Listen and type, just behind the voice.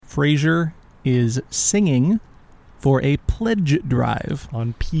Frasier is singing for a pledge drive.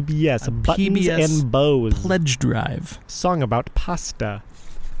 On PBS, Buttons PBS and Bows. Pledge drive. Song about pasta.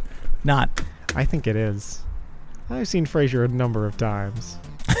 Not. I think it is. I've seen Frasier a number of times.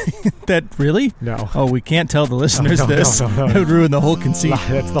 That really? No. Oh, we can't tell the listeners No. That would ruin the whole conceit.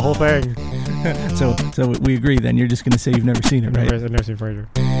 That's the whole thing. So we agree then. You're just going to say you've never seen it, right? I've never seen Frasier.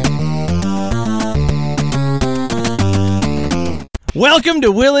 Welcome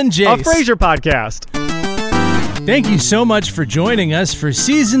to Will and A Jace. Frasier podcast. Thank you so much for joining us for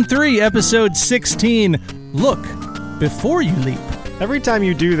Season 3, Episode 16, Look Before You Leap. Every time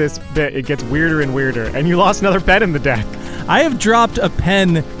you do this bit, it gets weirder and weirder, and you lost another pen in the deck. I have dropped a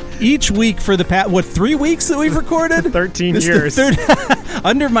pen each week for the past, 3 weeks that we've recorded? 13 This years. is the third.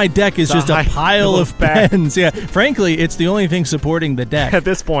 Under my deck is just a pile of pens. Yeah, frankly, it's the only thing supporting the deck. At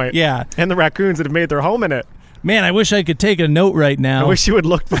this point. Yeah. And the raccoons that have made their home in it. Man, I wish I could take a note right now. I wish you would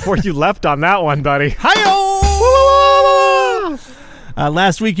look before you left on that one, buddy. Hi-yo!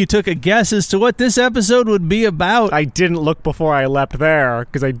 Last week you took a guess as to what this episode would be about. I didn't look before I leapt there,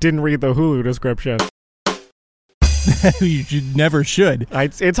 because I didn't read the Hulu description. You never should.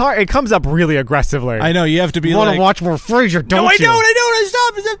 It's hard. It comes up really aggressively. I know, you have to be You like... want to watch more Frasier, don't you? No, I don't.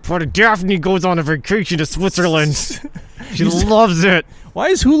 Stop. Before Daphne goes on a vacation to Switzerland. She loves it. Why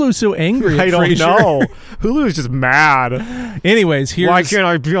is Hulu so angry at I don't Frasier? know. Hulu is just mad. Anyways, here's... Why can't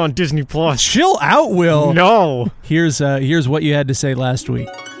I be on Disney Plus? Chill out, Will. No. Here's what you had to say last week.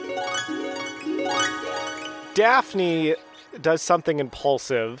 Daphne does something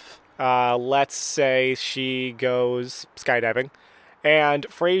impulsive. Let's say she goes skydiving. And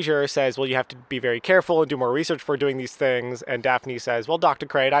Frasier says, well, you have to be very careful and do more research before doing these things. And Daphne says, well, Dr.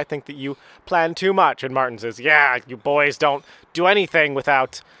 Crate, I think that you plan too much. And Martin says, yeah, you boys don't do anything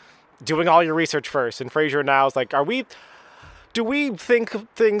without doing all your research first. And Frasier now is like, do we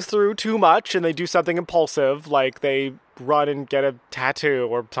think things through too much? And they do something impulsive, like they run and get a tattoo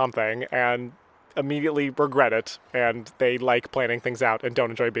or something and immediately regret it. And they like planning things out and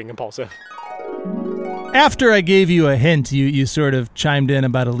don't enjoy being impulsive. After I gave you a hint, you sort of chimed in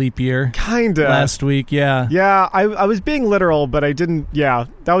about a leap year. Kinda. Last week, yeah. Yeah, I was being literal, but I didn't... Yeah,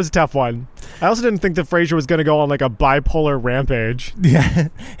 that was a tough one. I also didn't think that Frasier was going to go on like a bipolar rampage. Yeah.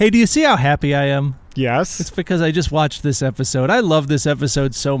 Hey, do you see how happy I am? Yes. It's because I just watched this episode. I love this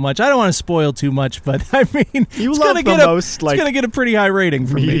episode so much. I don't want to spoil too much, but I mean... You love the most, like... It's going to get a pretty high rating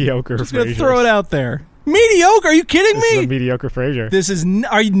from me. Mediocre Frasier. Just going to throw it out there. Mediocre? Are you kidding me? This is a mediocre Frasier. This is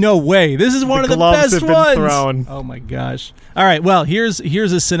no way. This is one of the best have ones. Been thrown. Oh my gosh. All right, well, here's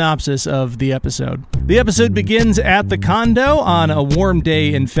a synopsis of the episode. The episode begins at the condo on a warm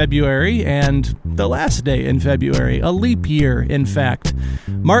day in February and the last day in February, a leap year, in fact.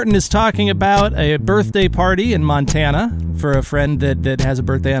 Martin is talking about a birthday party in Montana for a friend that has a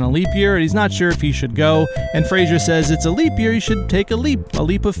birthday on a leap year, and he's not sure if he should go. And Frasier says, it's a leap year, you should take a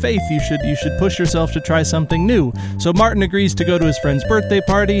leap of faith. You should push yourself to try something new. So Martin agrees to go to his friend's birthday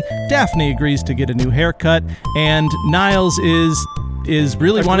party, Daphne agrees to get a new haircut, and Niles is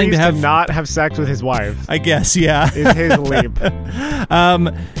really wanting to not have sex with his wife. I guess, yeah. Is his leap.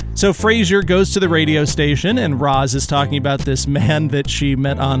 So Frasier goes to the radio station, and Roz is talking about this man that she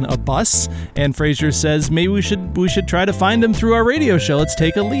met on a bus, and Frasier says, maybe we should try to find him through our radio show. Let's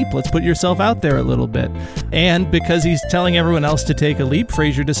take a leap. Let's put yourself out there a little bit. And because he's telling everyone else to take a leap,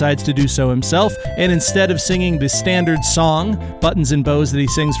 Frasier decides to do so himself, and instead of singing the standard song, Buttons and Bows, that he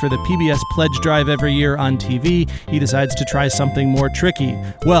sings for the PBS Pledge Drive every year on TV, he decides to try something more tricky.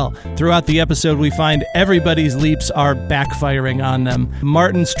 Well, throughout the episode, we find everybody's leaps are backfiring on them.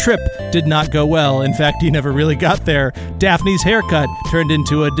 Martin's trip did not go well. In fact, he never really got there. Daphne's haircut turned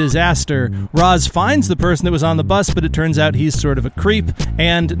into a disaster. Roz finds the person that was on the bus, but it turns out he's sort of a creep.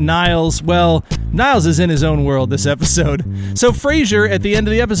 And Niles is in his own world this episode. So Frasier, at the end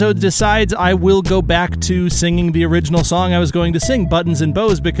of the episode, decides, I will go back to singing the original song I was going to sing, Buttons and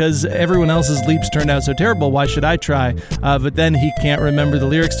Bows, because everyone else's leaps turned out so terrible. Why should I try? But then he can't remember the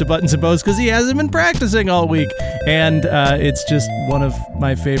lyrics to Buttons and Bows because he hasn't been practicing all week. And it's just one of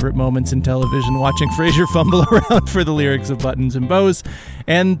my favorite moments in television, watching Frasier fumble around for the lyrics of Buttons and Bows.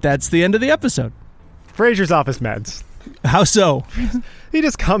 And that's the end of the episode. Frasier's office meds. How so? He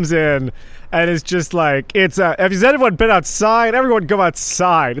just comes in and is just like, has anyone been outside? Everyone go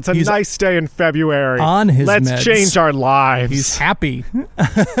outside. It's a nice day in February. On his Let's meds. change our lives. He's happy.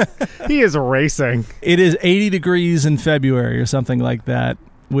 He is racing. It is 80 degrees in February or something like that,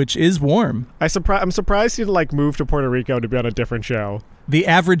 which is warm. I'm surprised he didn't move to Puerto Rico to be on a different show. The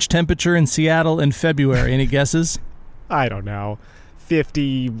average temperature in Seattle in February, any guesses? I don't know.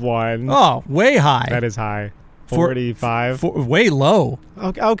 51. Oh, way high. That is high. 45. Way low.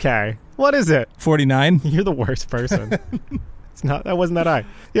 Okay. What is it? 49. You're the worst person. That wasn't that high.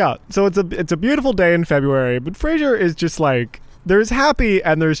 Yeah, so it's a beautiful day in February, but Frasier is just like, there's happy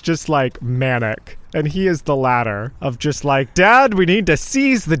and there's just like manic. And he is the latter of just like, Dad, we need to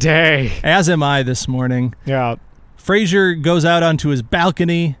seize the day. As am I this morning. Yeah. Frasier goes out onto his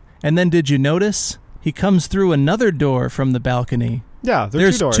balcony, and then did you notice? He comes through another door from the balcony. Yeah,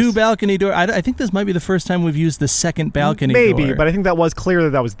 there's two doors. Two balcony doors. I think this might be the first time we've used the second balcony Maybe, door. but I think that was clear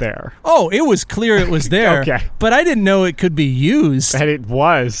that was there. Oh, it was clear it was there. Okay. But I didn't know it could be used. And it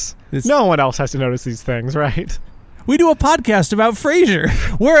was. No one else has to notice these things, right? We do a podcast about Frasier.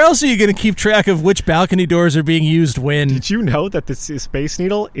 Where else are you going to keep track of which balcony doors are being used when? Did you know that the Space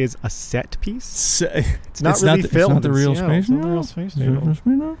Needle is a set piece? It's not really filmed. It's not the real Space Needle. Not the real Space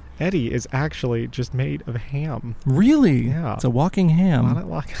Needle. Eddie is actually just made of ham. Really? Yeah. It's a walking ham. Not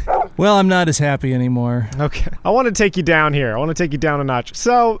walking. Well, I'm not as happy anymore. Okay. I want to take you down here. I want to take you down a notch.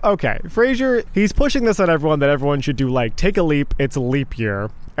 So, okay. Frasier, he's pushing this on everyone that everyone should do, like, take a leap. It's a leap year.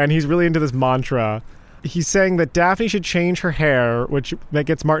 And he's really into this mantra. He's saying that Daphne should change her hair, which that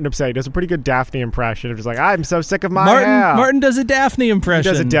gets Martin upset. He does a pretty good Daphne impression of just like, I'm so sick of my hair. Martin does a Daphne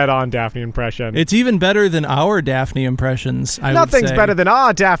impression. He does a dead-on Daphne impression. It's even better than our Daphne impressions, I would Nothing's say. better than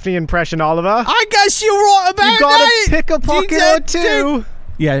our Daphne impression, Oliver. I guess you're right about You gotta that. pick a pocket or two.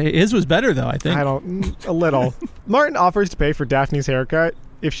 Yeah, his was better, though, I think. A little. Martin offers to pay for Daphne's haircut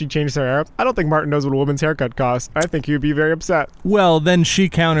if she changes her hair. I don't think Martin knows what a woman's haircut costs. I think he would be very upset. Well, then she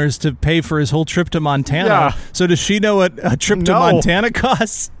counters to pay for his whole trip to Montana. Yeah. So does she know what a trip to Montana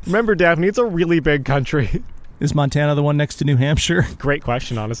costs? Remember, Daphne, it's a really big country. Is Montana the one next to New Hampshire? Great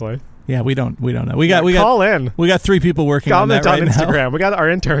question, honestly. Yeah, we don't know. We call in. We got 3 people working on that right Comment on Instagram. now. We got our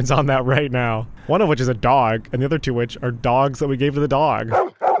interns on that right now. One of which is a dog, and the other 2 which are dogs that we gave to the dog.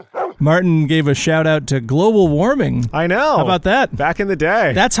 Martin gave a shout out to global warming. I know. How about that? Back in the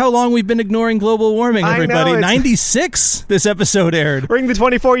day. That's how long we've been ignoring global warming, everybody. I know, 96 this episode aired. Ring the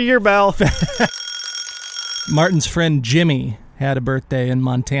 24-year bell. Martin's friend Jimmy had a birthday in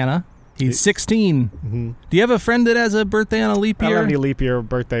Montana. He's 16. Mm-hmm. Do you have a friend that has a birthday on a leap year? I don't have any leap year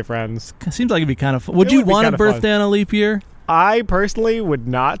birthday friends. Seems like it'd be kind of fun. Would you want a birthday on a leap year? I personally would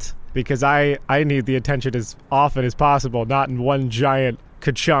not, because I need the attention as often as possible, not in one giant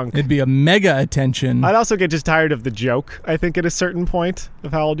ka-chunk. It'd be a mega attention. I'd also get just tired of the joke, I think, at a certain point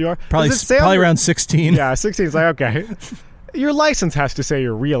of how old you are. Probably around 16. Yeah, 16 is like, okay. Your license has to say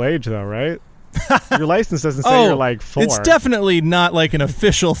your real age, though, right? Your license doesn't say you're like 4. It's definitely not like an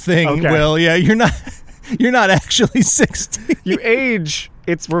official thing, okay. Will. Yeah, you're not actually 16. You age,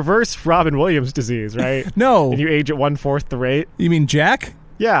 it's reverse Robin Williams disease, right? No. And you age at 1/4 the rate. You mean Jack?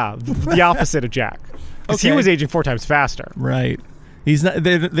 Yeah, the opposite of Jack. Because he was aging 4 times faster. Right. He's not.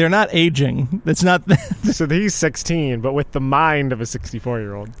 They're not aging. That's not. So he's 16, but with the mind of a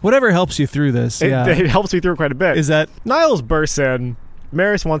 64-year-old. Whatever helps you through this. It helps me through quite a bit. Is that Niles bursts in.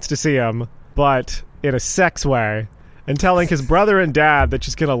 Maris wants to see him, but in a sex way, and telling his brother and dad that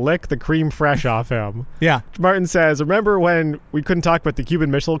she's gonna lick the cream fresh off him. Yeah. Martin says, "Remember when we couldn't talk about the Cuban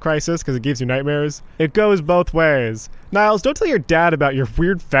Missile Crisis because it gives you nightmares? It goes both ways. Niles, don't tell your dad about your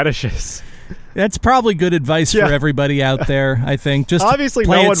weird fetishes." That's probably good advice for everybody out there, I think. Just obviously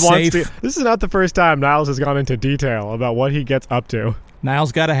play no one it wants safe. to. This is not the first time Niles has gone into detail about what he gets up to.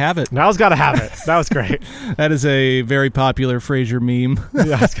 Niles got to have it. Niles got to have it. That was great. That is a very popular Frasier meme.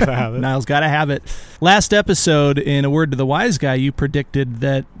 Niles got to have it. Niles got to have it. Last episode, in A Word to the Wise Guy, you predicted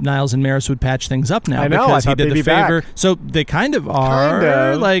that Niles and Maris would patch things up now. I know. Because I he thought did they'd the be favor. back. So they kind of are. Kind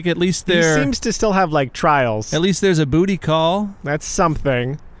of. Like, at least they're. He seems to still have, like, trials. At least there's a booty call. That's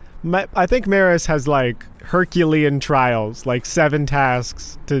something. I think Maris has, like, Herculean trials, like 7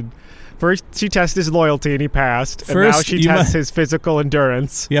 tasks to... First, she tested his loyalty, and he passed. And now she tests his physical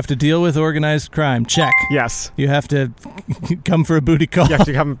endurance. You have to deal with organized crime. Check. Yes. You have to come for a booty call. You have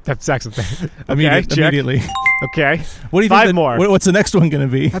to come have sex with me. Immediately. Okay. What do you 5 think more. What's the next one going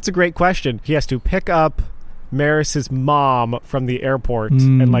to be? That's a great question. He has to pick up Maris's mom from the airport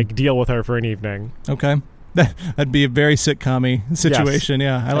and, like, deal with her for an evening. Okay. That'd be a very sitcom-y situation.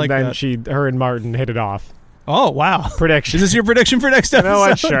 Yes. Yeah, I like that. And then her and Martin hit it off. Oh, wow. Prediction. Is this your prediction for next episode? No,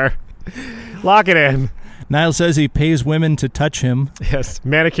 I'm sure. Lock it in. Niles says he pays women to touch him. Yes,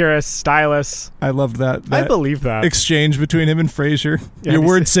 manicurists, stylists. I loved that. I believe that. Exchange between him and Frasier. Yeah, your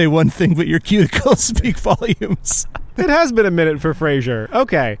words say one thing, but your cuticles speak volumes. It has been a minute for Frasier.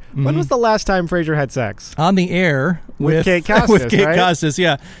 Okay. When was the last time Frasier had sex? On the air with Kate Costas, with Kate right? Costas,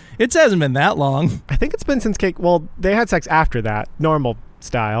 yeah. It hasn't been that long. I think it's been since Kate... Well, they had sex after that. Normal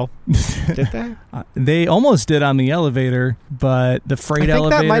style. Did they? They almost did on the elevator, but the freight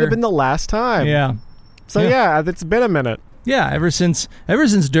elevator... I think that might have been the last time. Yeah. So yeah, it's been a minute. Yeah, ever since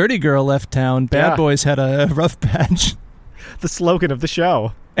Dirty Girl left town, Bad Yeah. Boys had a rough patch. The slogan of the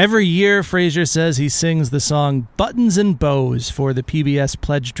show. Every year, Frasier says he sings the song Buttons and Bows for the PBS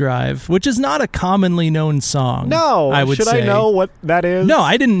Pledge Drive, which is not a commonly known song. No, I would should say. I know what that is? No,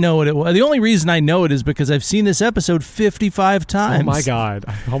 I didn't know what it was. The only reason I know it is because I've seen this episode 55 times. Oh my God,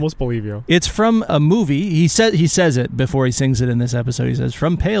 I almost believe you. It's from a movie. He says it before he sings it in this episode. He says,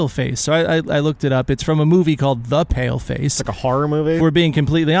 from Paleface. So I looked it up. It's from a movie called The Paleface. It's like a horror movie? If we're being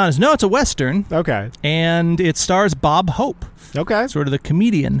completely honest. No, it's a Western. Okay. And it stars Bob Hope, Okay. sort of the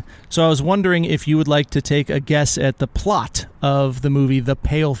comedian. So I was wondering if you would like to take a guess at the plot of the movie The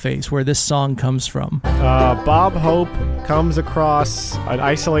Paleface, where this song comes from. Bob Hope comes across an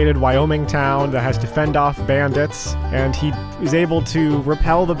isolated Wyoming town that has to fend off bandits, and he is able to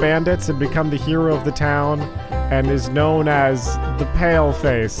repel the bandits and become the hero of the town, and is known as the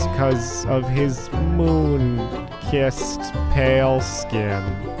Paleface because of his moon-kissed pale skin.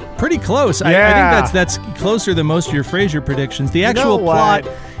 Pretty close. Yeah. I think that's closer than most of your Frasier predictions. The know actual what?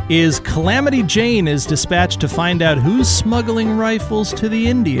 plot is Calamity Jane is dispatched to find out who's smuggling rifles to the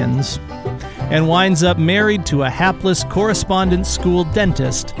Indians and winds up married to a hapless correspondence school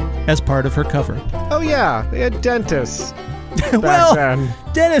dentist as part of her cover. Oh yeah, they had dentists back Well, then.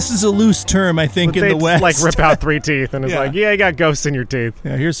 dentist is a loose term, I think, in They'd the West. like rip out 3 teeth and it's Yeah. like, yeah, you got ghosts in your teeth.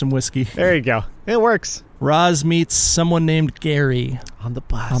 Yeah, here's some whiskey. There you go. It works. Roz meets someone named Gary On the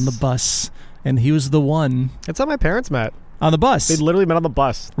bus. on the bus, and he was the one That's how my parents met. on the bus. They literally met on the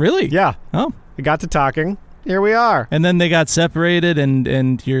bus. Really? Yeah. Oh. We got to talking. Here we are. And then they got separated,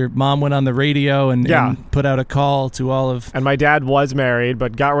 and your mom went on the radio and put out a call to all of... And my dad was married,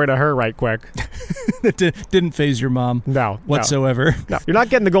 but got rid of her right quick. That didn't phase your mom No. whatsoever. No. You're not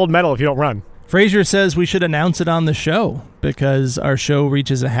getting the gold medal if you don't run. Frasier says we should announce it on the show because our show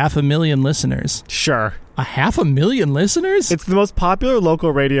reaches 500,000 listeners. Sure. 500,000 listeners? It's the most popular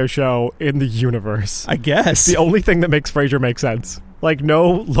local radio show in the universe. I guess. It's the only thing that makes Frasier make sense. Like,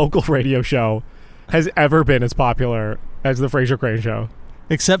 no local radio show has ever been as popular as the Frasier Crane Show.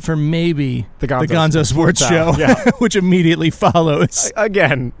 Except for maybe The the Gonzo Gonzo Sports Show, Yeah. which immediately follows.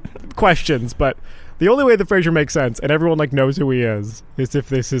 Again, questions, but the only way the Frasier makes sense and everyone like knows who he is if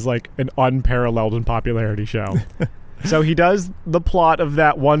this is like an unparalleled in popularity show. So he does the plot of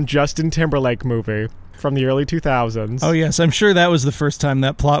that one Justin Timberlake movie from the early 2000s. Oh, yes. I'm sure that was the first time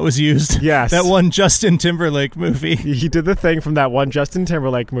that plot was used. Yes. That one Justin Timberlake movie. He did the thing from that one Justin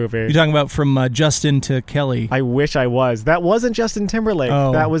Timberlake movie. You're talking about from Justin to Kelly. I wish I was. That wasn't Justin Timberlake.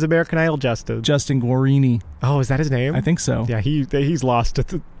 Oh. That was American Idol Justin. Justin Guarini. Oh, is that his name? I think so. Yeah, he's lost to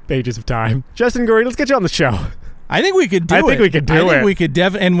the pages of time. Justin Guarini, let's get you on the show. I think we could do it. I think we could do I think it. we could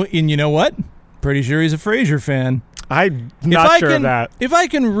definitely. And you know what? Pretty sure he's a Frasier fan. I'm not sure of that. If I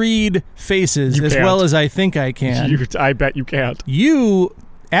can read faces You as can't. well as I think I can, I bet you can't. you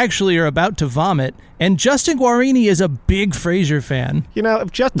actually are about to vomit, and Justin Guarini is a big Frasier fan. You know,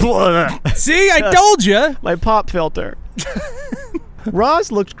 if just See, I told you. my pop filter.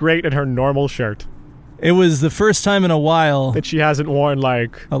 Roz looked great in her normal shirt It was the first time in a while that she hasn't worn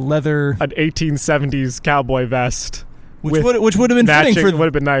like a leather, an 1870s cowboy vest. which would have been matching, fitting for would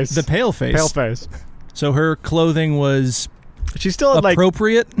have been nice. the pale face. Pale face. So her clothing was She still had like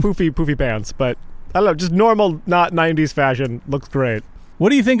appropriate. poofy pants, but I don't know, just normal, not 90s fashion. Looks great. What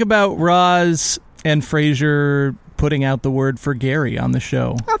do you think about Roz and Frasier putting out the word for Gary on the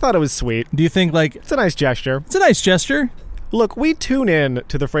show? I thought it was sweet. Do you think like It's a nice gesture. it's a nice gesture? Look, we tune in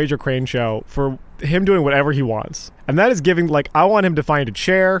to the Frasier Crane Show for him doing whatever he wants. And that is giving, like, I want him to find a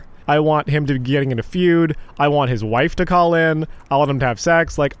chair. I want him to be getting in a feud. I want his wife to call in. I want him to have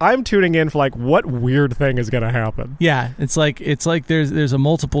sex. Like, I'm tuning in for, like, what weird thing is going to happen? Yeah, it's like there's a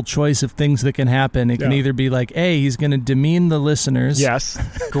multiple choice of things that can happen. It can Yeah. either be like A, he's going to demean the listeners. Yes.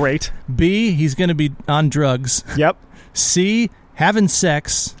 Great. B, he's going to be on drugs. Yep. C, having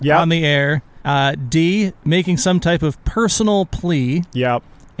sex Yep. on the air. D, making some type of personal plea. Yep.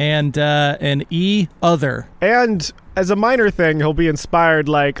 And E, other. And as a minor thing, he'll be inspired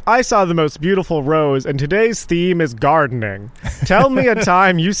like, I saw the most beautiful rose, and today's theme is gardening. Tell me a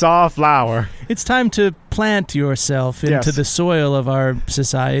time you saw a flower. It's time to plant yourself into Yes. the soil of our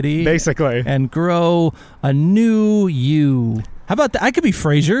society. Basically. And grow a new you. How about that? I could be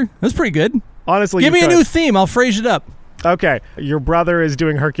Frasier. That's pretty good. Honestly, Give you me a could. new theme. I'll phrase it up. Okay. Your brother is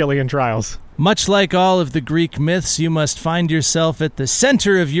doing Herculean trials. Much like all of the Greek myths, you must find yourself at the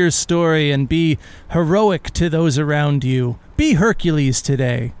center of your story and be heroic to those around you. Be Hercules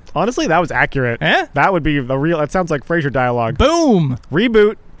today. Honestly, that was accurate. Eh? That would be the real. It sounds like Frasier dialogue. Boom!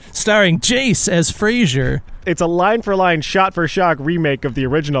 Reboot. starring Jace as Frasier. It's a line-for-line, shot-for-shot remake of the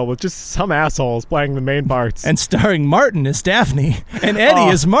original with just some assholes playing the main parts. And starring Martin as Daphne, and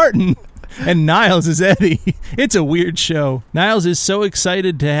Eddie as Martin, and Niles as Eddie. It's a weird show. Niles is so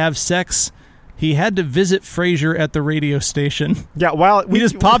excited to have sex, he had to visit Frasier at the radio station. Yeah, well... He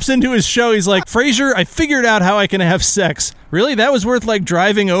just pops into his show. He's like, Frasier, I figured out how I can have sex. Really? That was worth, like,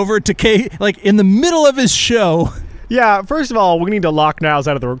 driving over to like, in the middle of his show. Yeah, first of all, we need to lock Niles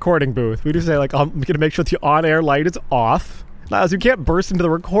out of the recording booth. We just say, like, I'm going to make sure the on-air light is off. Niles, you can't burst into the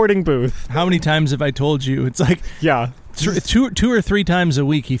recording booth. How many times have I told you? It's like... Yeah. Two or three times a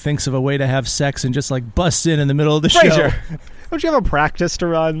week he thinks of a way to have sex and just, like, busts in the middle of the Frasier. show. Don't you have a practice to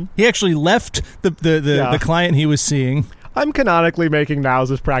run? He actually left the client he was seeing. I'm canonically making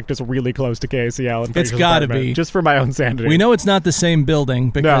Niles' practice really close to KCL. And It's gotta be. Just for my own sanity. We know it's not the same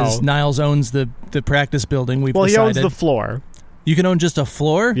building because Niles owns the practice building. We've decided. He owns the floor. You can own just a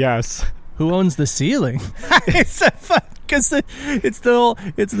floor? Yes. Who owns the ceiling? It's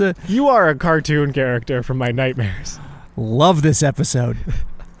the You are a cartoon character from my nightmares. Love this episode.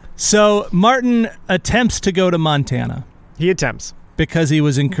 So Martin attempts to go to Montana. He attempts. Because he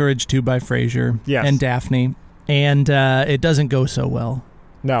was encouraged to by Frasier and Daphne. And it doesn't go so well.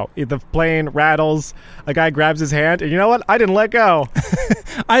 No, the plane rattles, a guy grabs his hand, and you know what? I didn't let go.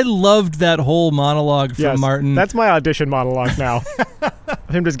 I loved that whole monologue from Martin. That's my audition monologue now.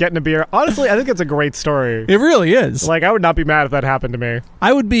 Him just getting a beer. Honestly, I think it's a great story. It really is. Like, I would not be mad if that happened to me.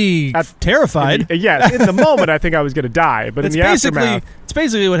 I would be terrified. Yes, in the moment, I think I was going to die, but in the aftermath... It's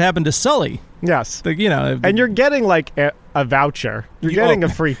basically what happened to Sully. Yes. Like, you know, and you're getting, like, a voucher. You're getting a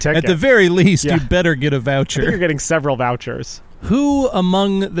free ticket. At the very least, you better get a voucher. I think you're getting several vouchers. Who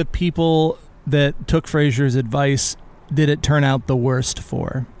among the people that took Frasier's advice did it turn out the worst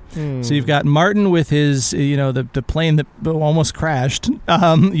for? So you've got Martin with his, the plane that almost crashed.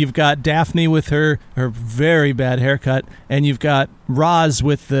 You've got Daphne with her very bad haircut, and you've got Roz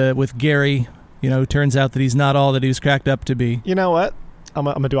with Gary. Turns out that he's not all that he was cracked up to be. You know what? I'm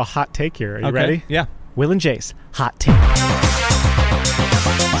gonna do a hot take here. Are you ready? Yeah. Will and Jace, hot take.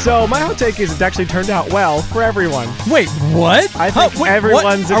 So my hot take is it actually turned out well for everyone. Wait, what? I think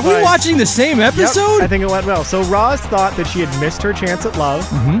everyone's advice. Are we watching the same episode? Yep, I think it went well. So Roz thought that she had missed her chance at love,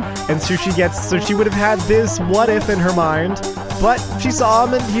 and so she would have had this what if in her mind, but she saw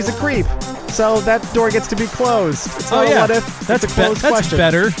him and he's a creep. So that door gets to be closed. It's not a what if. That's it's a closed question.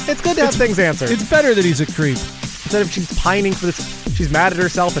 Better. It's good to have things answered. It's better that he's a creep. Instead of she's pining for this, she's mad at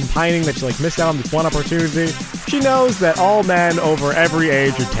herself and pining that she missed out on this one opportunity. She knows that all men over every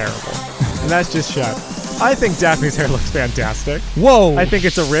age are terrible. And that's just shut. I think Daphne's hair looks fantastic. Whoa. I think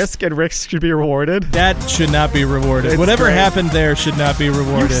it's a risk, and risks should be rewarded. That should not be rewarded. Whatever happened there should not be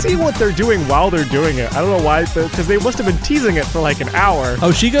rewarded. You see what they're doing while they're doing it. I don't know why, because they must have been teasing it for an hour.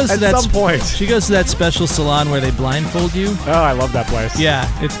 Oh, she goes to that at some point. She goes to that special salon where they blindfold you. Oh, I love that place. Yeah,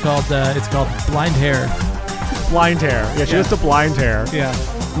 it's called Blind Hair. Blind hair. Yeah, she goes to blind hair. Yeah.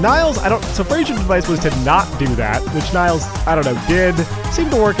 Niles, so Frasier's advice was to not do that, which Niles, did.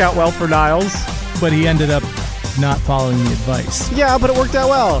 Seemed to work out well for Niles. But he ended up not following the advice. Yeah, but it worked out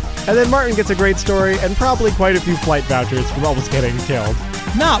well. And then Martin gets a great story and probably quite a few flight vouchers from almost getting killed.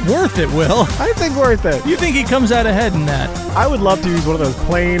 Not worth it, Will. I think worth it. You think he comes out ahead in that? I would love to use one of those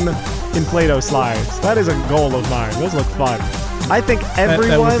plain Inflato slides. That is a goal of mine. Those look fun. I think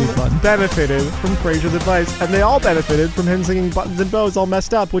everyone benefited from Frasier's advice, and they all benefited from him singing Buttons and Bows all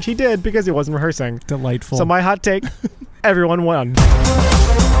messed up, which he did because he wasn't rehearsing. Delightful. So my hot take, everyone won.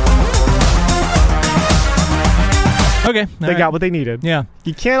 Okay. They got what they needed. Yeah.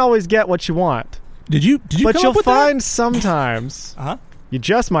 You can't always get what you want. Did you but come you'll up with find that? Sometimes, you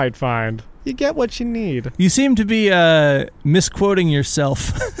just might find, you get what you need. You seem to be misquoting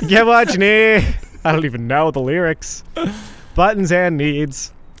yourself. You get what you need. I don't even know the lyrics. Buttons and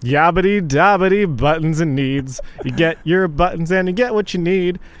needs. Yabbity dabbity buttons and needs. You get your buttons and you get what you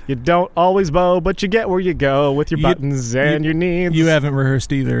need. You don't always bow, but you get where you go with your buttons and your needs. You haven't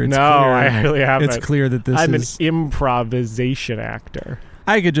rehearsed either. It's no, clear. I really haven't. It's clear that I'm an improvisation actor.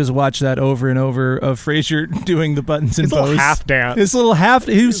 I could just watch that over and over of Frasier doing the buttons and bows. His little half dance. His little half.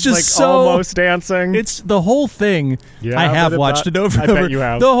 He was just so almost dancing. It's the whole thing. Yeah, I have watched it over and over. I bet you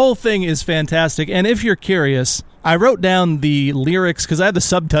have. The whole thing is fantastic. And if you're curious, I wrote down the lyrics because I had the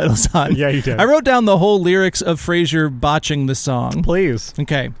subtitles on. Yeah, you did. I wrote down the whole lyrics of Frasier botching the song. Please.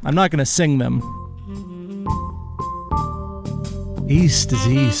 Okay, I'm not going to sing them. East is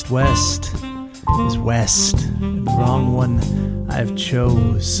east, west is west. The wrong one I've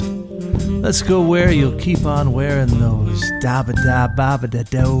chose. Let's go where you'll keep on wearing those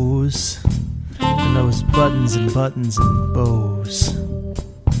dabba-da-babba-da-does and those buttons and bows.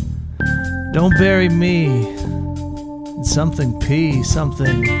 Don't bury me in something P,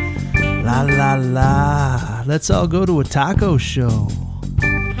 something la la la. Let's all go to a taco show.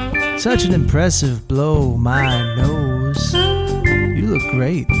 Such an impressive blow, my nose. You look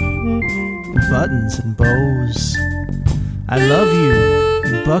great in buttons and bows. I love you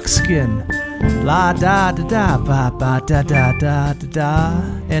in buckskin. La da da da ba ba da da da da da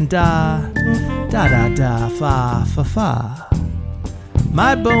and da da da da fa fa fa.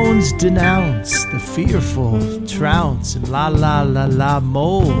 My bones denounce the fearful trounce and la la la la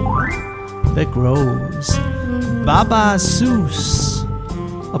mold that grows. Baba Seuss,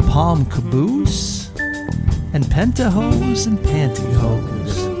 a palm caboose, and pentahose and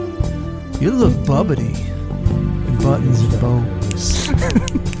pantyhose. You look bubbity in buttons and bows.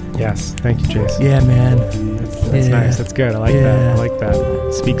 Yes, thank you, Jason. Yeah, man. That's nice. That's good. I like that. I like that.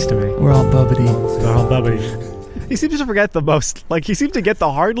 It speaks to me. We're all bubbity. We're all bubbity. He seems to forget the most. Like, he seems to get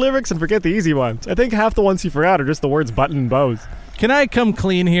the hard lyrics and forget the easy ones. I think half the ones he forgot are just the words button and bows. Can I come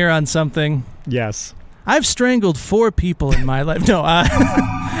clean here on something? Yes. I've strangled 4 people in my life. No,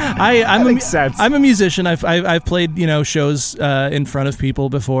 That makes sense. I'm a musician. I've played shows in front of people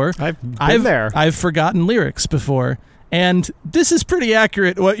before. I've been there. I've forgotten lyrics before. And this is pretty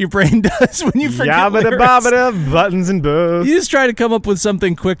accurate what your brain does when you forget lyrics. Yabba-da-babba-da, buttons and bows. You just try to come up with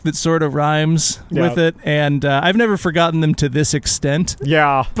something quick that sort of rhymes with it, and I've never forgotten them to this extent.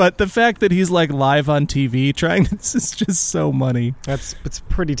 Yeah. But the fact that he's like live on TV trying this is just so money. It's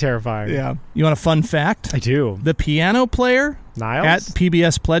pretty terrifying. Yeah. You want a fun fact? I do. The piano player Niles? at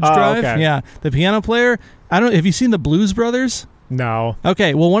PBS Pledge Drive. Okay. Yeah. The piano player, have you seen the Blues Brothers? No.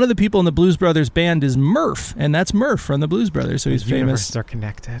 Okay, well, one of the people in the Blues Brothers band is Murph, and that's Murph from the Blues Brothers, so he's famous. Universes are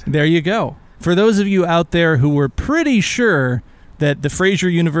connected. There you go. For those of you out there who were pretty sure that the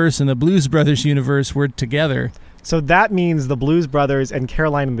Frasier universe and the Blues Brothers universe were together. So that means the Blues Brothers and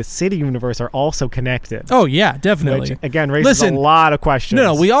Caroline in the City universe are also connected. Oh, yeah, definitely. Which, again, raises a lot of questions.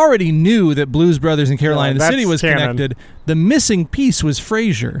 No, we already knew that Blues Brothers and Caroline in the City was canon. connected. The missing piece was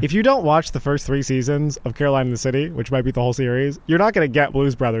Frasier. If you don't watch the first 3 seasons of Caroline in the City, which might be the whole series, you're not going to get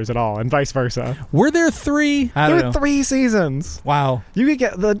Blues Brothers at all, and vice versa. Were there 3? There were 3 seasons. Wow. You could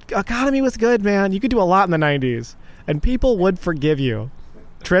get... The economy was good, man. You could do a lot in the 90s, and people would forgive you.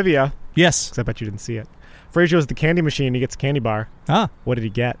 Trivia. Yes. Because I bet you didn't see it. Frasier was the candy machine. He gets a candy bar. Ah. What did he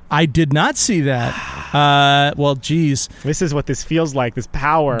get? I did not see that. Well, geez. This is what this feels like, this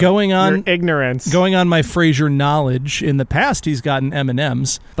power. Going on... Your ignorance. Going on my Frasier knowledge, in the past he's gotten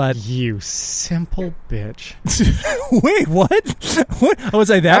M&Ms, but... You simple bitch. Wait, what? What?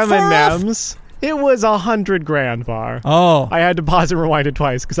 Was I that far off? M&Ms? It was $100,000 bar. Oh. I had to pause and rewind it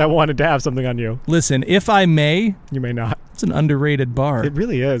twice because I wanted to have something on you. Listen, if I may... You may not. It's an underrated bar. It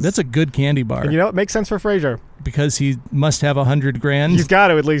really is. That's a good candy bar. And you know, it makes sense for Frasier. Because he must have $100,000. He's got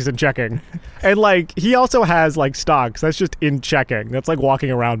to, at least in checking. And, like, he also has, like, stocks. That's just in checking. That's like walking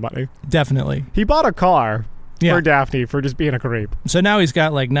around money. Definitely. He bought a car for Daphne for just being a creep. So now he's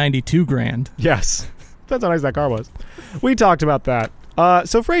got, like, $92,000. Yes. Depends how nice that car was. We talked about that.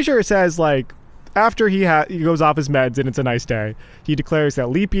 So Frasier says, like, after he goes off his meds and it's a nice day, he declares that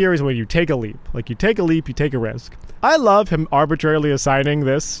leap year is when you take a leap. Like, you take a leap, you take a risk. I love him arbitrarily assigning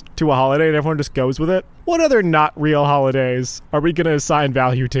this to a holiday and everyone just goes with it. What other not real holidays are we going to assign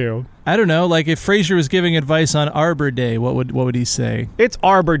value to? I don't know. Like, if Frasier was giving advice on Arbor Day, what would he say? It's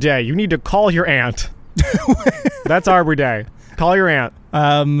Arbor Day. You need to call your aunt. That's Arbor Day. Call your aunt.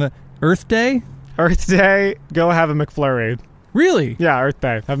 Earth Day? Earth Day, go have a McFlurry. Really? Yeah, Earth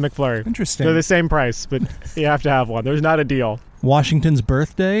Day. Have a McFlurry. Interesting. They're the same price, but you have to have one. There's not a deal. Washington's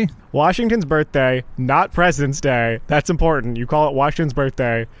birthday? Washington's birthday, not President's Day. That's important. You call it Washington's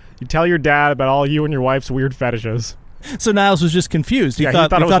birthday. You tell your dad about all you and your wife's weird fetishes. So Niles was just confused. He thought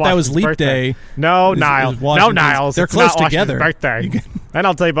that was leap day. No, Niles. No, Niles. They're close together. Birthday. Then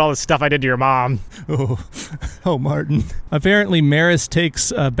I'll tell you about all the stuff I did to your mom. Oh, Martin. Apparently, Maris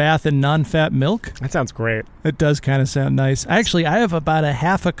takes a bath in non-fat milk. That sounds great. It does kind of sound nice. Actually, I have about a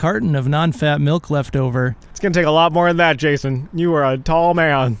half a carton of non-fat milk left over. It's going to take a lot more than that, Jason. You are a tall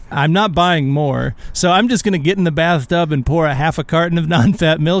man. I'm not buying more. So I'm just going to get in the bathtub and pour a half a carton of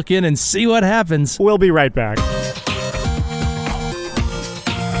non-fat milk in and see what happens. We'll be right back.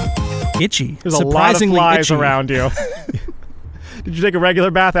 Itchy. There's a lot of flies around you. Did you take a regular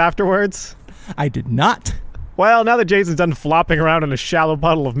bath afterwards? I did not. Well, now that Jason's done flopping around in a shallow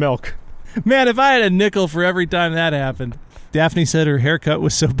puddle of milk. Man, if I had a nickel for every time that happened. Daphne said her haircut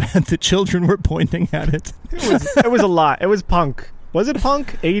was so bad that children were pointing at it. It was a lot. It was punk. Was it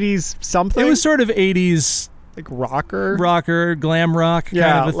punk? 80s something? It was sort of 80s Like rocker? rocker, glam rock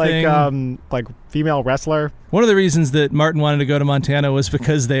kind of a thing. Like female wrestler. One of the reasons that Martin wanted to go to Montana was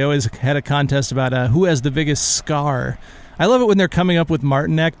because they always had a contest about who has the biggest scar. I love it when they're coming up with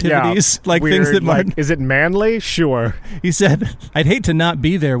Martin activities, like weird, things that Martin... Like, is it manly? Sure. He said, I'd hate to not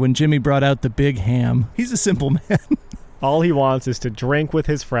be there when Jimmy brought out the big ham. He's a simple man. All he wants is to drink with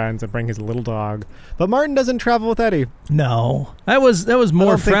his friends and bring his little dog. But Martin doesn't travel with Eddie. No. That was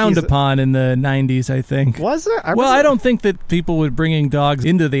more frowned upon in the 90s, I think. Was it? I don't think that people were bringing dogs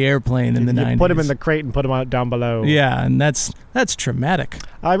into the airplane in the 90s. Put him in the crate and put him out down below. Yeah, and that's traumatic.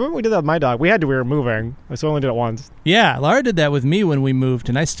 I remember we did that with my dog. We were moving, so we only did it once. Yeah, Laura did that with me when we moved,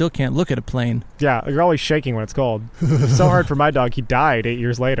 and I still can't look at a plane. Yeah, you're always shaking when it's cold. It's so hard for my dog. He died 8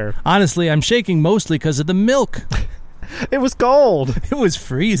 years later. Honestly, I'm shaking mostly because of the milk. It was cold. It was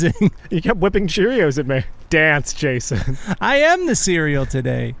freezing. You kept whipping Cheerios at me. Dance, Jason. I am the cereal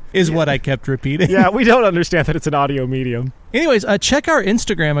today, is what I kept repeating. Yeah, we don't understand that it's an audio medium. Anyways, check our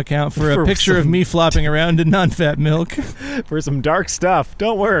Instagram account for a picture of me flopping around in non-fat milk. For some dark stuff.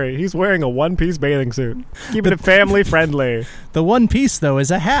 Don't worry. He's wearing a one-piece bathing suit. Keeping it family-friendly. The one piece, though,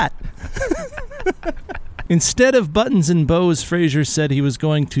 is a hat. Instead of buttons and bows, Frasier said he was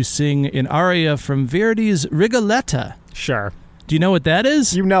going to sing an aria from Verdi's Rigoletto. Sure. Do you know what that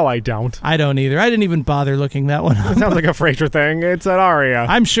is? You know I don't. I don't either. I didn't even bother looking that one up. It sounds like a Frasier thing. It's an aria.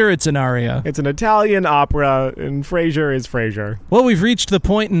 I'm sure it's an aria. It's an Italian opera, and Frasier is Frasier. Well, we've reached the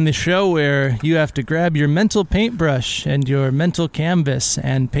point in the show where you have to grab your mental paintbrush and your mental canvas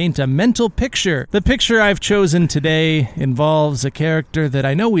and paint a mental picture. The picture I've chosen today involves a character that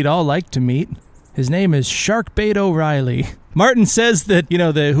I know we'd all like to meet. His name is Sharkbait O'Reilly. Martin says that,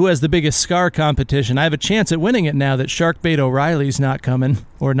 the who has the biggest scar competition. I have a chance at winning it now that Sharkbait O'Reilly's not coming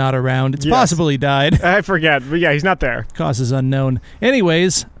or not around. It's possible he died. I forget. But yeah, he's not there. Cause is unknown.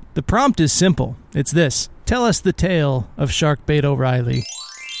 Anyways, the prompt is simple. It's this. Tell us the tale of Sharkbait O'Reilly.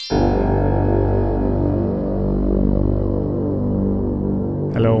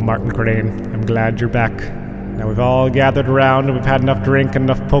 Hello, Martin Crane. I'm glad you're back. Now we've all gathered around and we've had enough drink and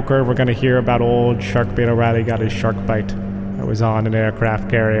enough poker. We're going to hear about old Sharkbait O'Reilly got his shark bite. That was on an aircraft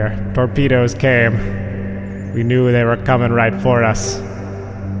carrier. Torpedoes came. We knew they were coming right for us.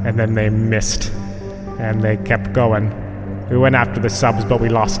 And then they missed. And they kept going. We went after the subs, but we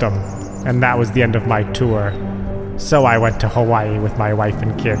lost them. And that was the end of my tour. So I went to Hawaii with my wife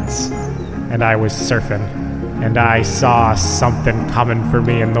and kids. And I was surfing. And I saw something coming for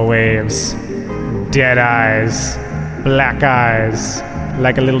me in the waves. Dead eyes, black eyes,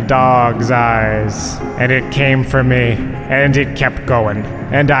 like a little dog's eyes. And it came for me, and it kept going,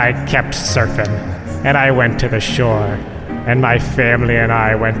 and I kept surfing. And I went to the shore, and my family and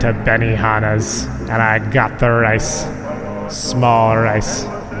I went to Benihana's, and I got the rice, small rice.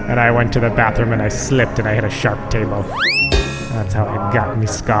 And I went to the bathroom, and I slipped, and I hit a shark table. That's how I got me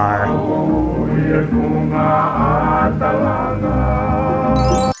scar.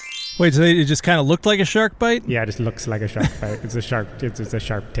 Wait, so it just kind of looked like a shark bite? Yeah, it just looks like a shark bite. It's a shark. It's a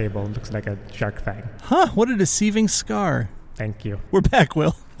shark table. It looks like a shark fang. Huh? What a deceiving scar. Thank you. We're back,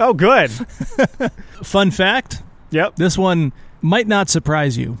 Will. Oh, good. Fun fact. Yep. This one might not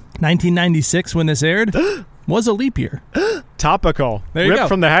surprise you. 1996, when this aired, was a leap year. Topical. There you Ripped go.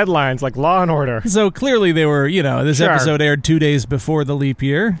 from the headlines like Law and Order. So clearly they were, this Sure. episode aired 2 days before the leap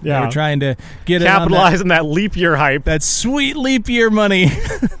year. Yeah. They were trying to get Capitalize on that leap year hype. that sweet leap year money.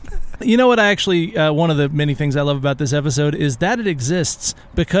 You know what? One of the many things I love about this episode is that it exists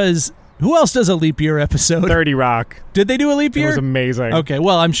because who else does a leap year episode? 30 Rock. Did they do a leap year? It was amazing. Okay,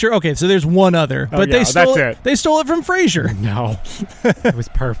 well, I'm sure. Okay, so there's one other, but yeah, they stole that's it. They stole it from Frasier. No. It was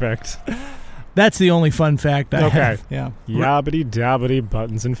perfect. That's the only fun fact I have. Yeah. Yabbity dabbity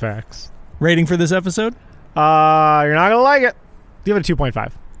buttons and facts. Rating for this episode? You're not gonna like it. Give it a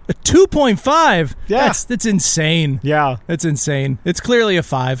 2.5. A 2.5. Yeah. That's insane. Yeah. That's insane. It's clearly a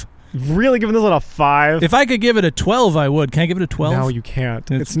 5. Really giving this one a 5? If I could give it a 12, I would. Can I give it a 12? No, you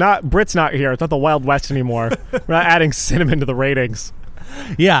can't. It's not. Brit's not here. It's not the Wild West anymore. We're not adding cinnamon to the ratings.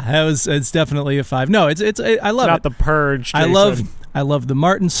 Yeah, it's definitely a 5. No, I love it's it. Not the Purge. Jason. I love the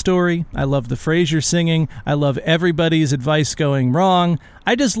Martin story. I love the Frasier singing. I love everybody's advice going wrong.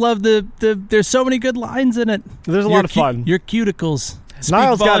 I just love there's so many good lines in it. There's a lot of fun. Your cuticles.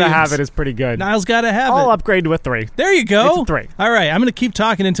 Niles Gotta Have It is pretty good. Niles Gotta Have It. I'll upgrade to a 3. There you go. It's a 3. All right, I'm going to keep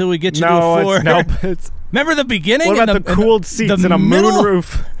talking until we get you to a 4. Nope. Remember the beginning? What about the cooled seats and a middle? moon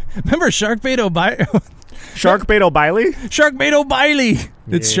roof? Remember Sharkbait O'Reilly? Sharkbait O'Reilly? Sharkbait O'Reilly.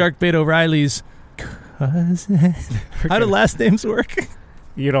 It's Sharkbait O'Reilly's cousin. How do last names work?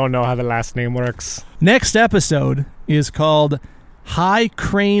 You don't know how the last name works. Next episode is called High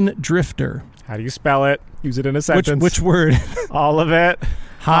Crane Drifter. How do you spell it? Use it in a sentence. Which word? All of it.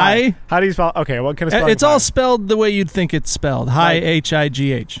 High? How do you spell? Okay, what kind of spelling? It's all spelled the way you'd think it's spelled. High, Like-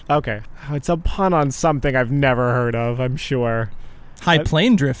 H-I-G-H. Okay. It's a pun on something I've never heard of, I'm sure. High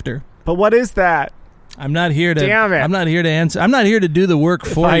plane drifter. But what is that? I'm not here to. Damn it. I'm not here to answer. I'm not here to do the work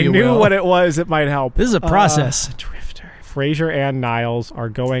If for I you. knew Will. what it was, it might help. This is a process. Drifter. Frasier and Niles are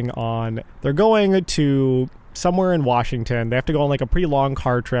going on. They're going to somewhere in Washington. They have to go on like a pretty long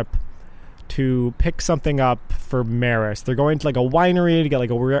car trip to pick something up for Maris. They're going to like a winery to get like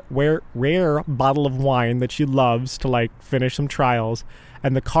a rare bottle of wine that she loves to like finish some trials.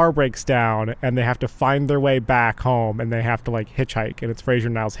 And the car breaks down, and they have to find their way back home, and they have to like hitchhike. And it's Frasier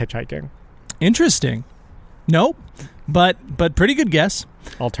and Niles hitchhiking. Interesting. Nope. But pretty good guess.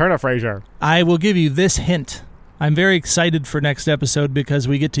 Alterna Frasier. I will give you this hint. I'm very excited for next episode because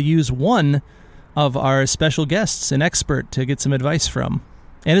we get to use one of our special guests, an expert, to get some advice from.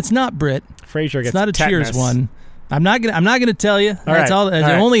 And it's not Brit. Frasier gets It's not a tetanus. Cheers one. I'm not gonna tell you. That's right. all. That's All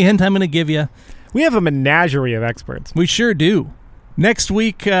the right. only hint I'm gonna give you. We have a menagerie of experts. We sure do. Next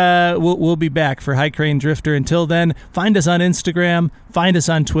week, we'll be back for High Crane Drifter. Until then, find us on Instagram. Find us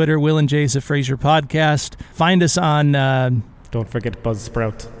on Twitter, Will and Jay's A Frasier Podcast. Find us on Don't forget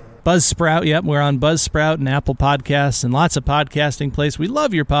Buzzsprout. Buzzsprout. Yep, we're on Buzzsprout and Apple Podcasts and lots of podcasting places. We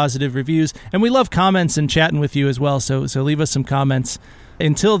love your positive reviews, and we love comments and chatting with you as well, so leave us some comments.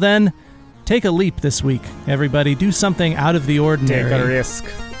 Until then, take a leap this week, everybody. Do something out of the ordinary. Take a risk.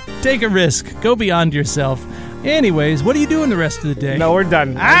 Take a risk. Go beyond yourself. Anyways, what are you doing the rest of the day? No, we're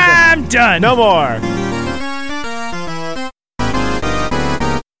done. I'm done. No more.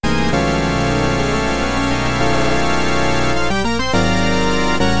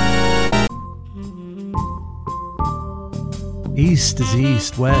 East is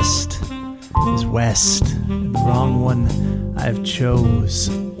east, west is west. And the wrong one I've chose.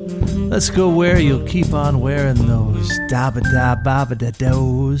 Let's go where you'll keep on wearing those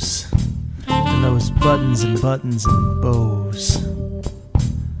dabba-da-babba-da-dos. And those buttons and bows.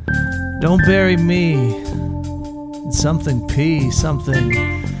 Don't bury me in something P, something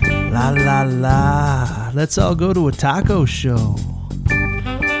la la la. Let's all go to a taco show.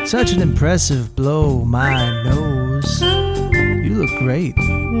 Such an impressive blow, my nose. You look great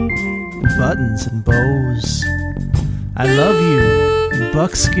in buttons and bows. I love you in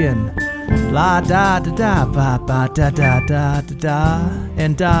buckskin. La da da da ba ba da da da da da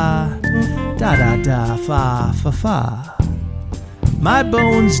and da da da da fa fa fa. My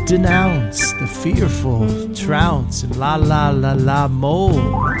bones denounce the fearful trounce and la la la la mole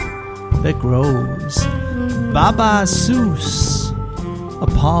that grows. Baba Seuss, a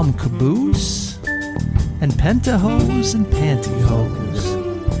palm caboose, and pentahose and pantyhose.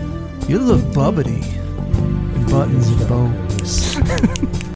 You look bubbity in buttons and bows.